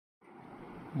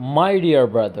My dear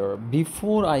brother,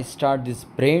 before I start this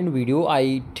brand video,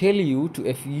 I tell you to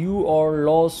if you are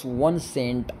lost 1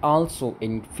 cent also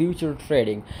in future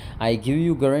trading, I give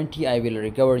you guarantee I will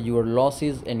recover your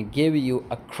losses and give you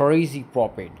a crazy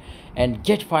profit and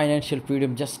get financial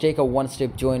freedom. Just take a one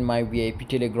step, join my VIP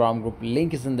Telegram group,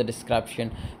 link is in the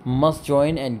description. Must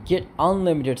join and get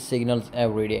unlimited signals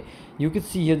every day. You can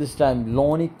see here this time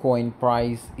LUNC coin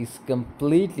price is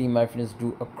completely, my friends,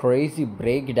 do a crazy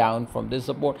breakdown from this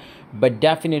support, but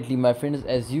definitely, my friends,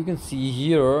 as you can see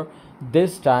here,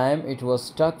 this time it was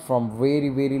stuck from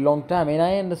very long time, and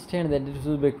I understand that it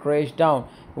will be crashed down.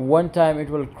 One time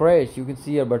it will crash, you can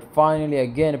see here, but finally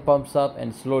again it pumps up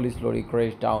and slowly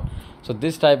crash down. So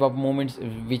this type of movements,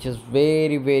 which is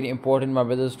very important, my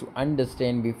brothers, to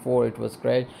understand before it was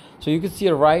crashed. So you can see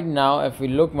right now, if we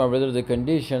look, my brother, the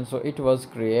condition, so it was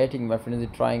creating, my friends, the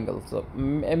triangle. So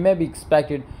it may be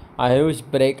expected a huge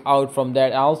breakout from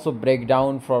that, also break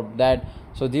down from that.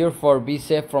 So therefore be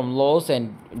safe from loss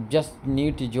and just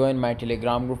need to join my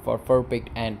Telegram group for perfect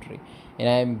entry, and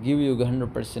I am give you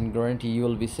 100% guarantee you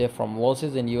will be safe from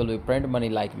losses and you will be print money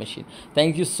like machine.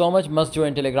 Thank you so much. Must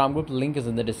join Telegram group, link is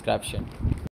in the description.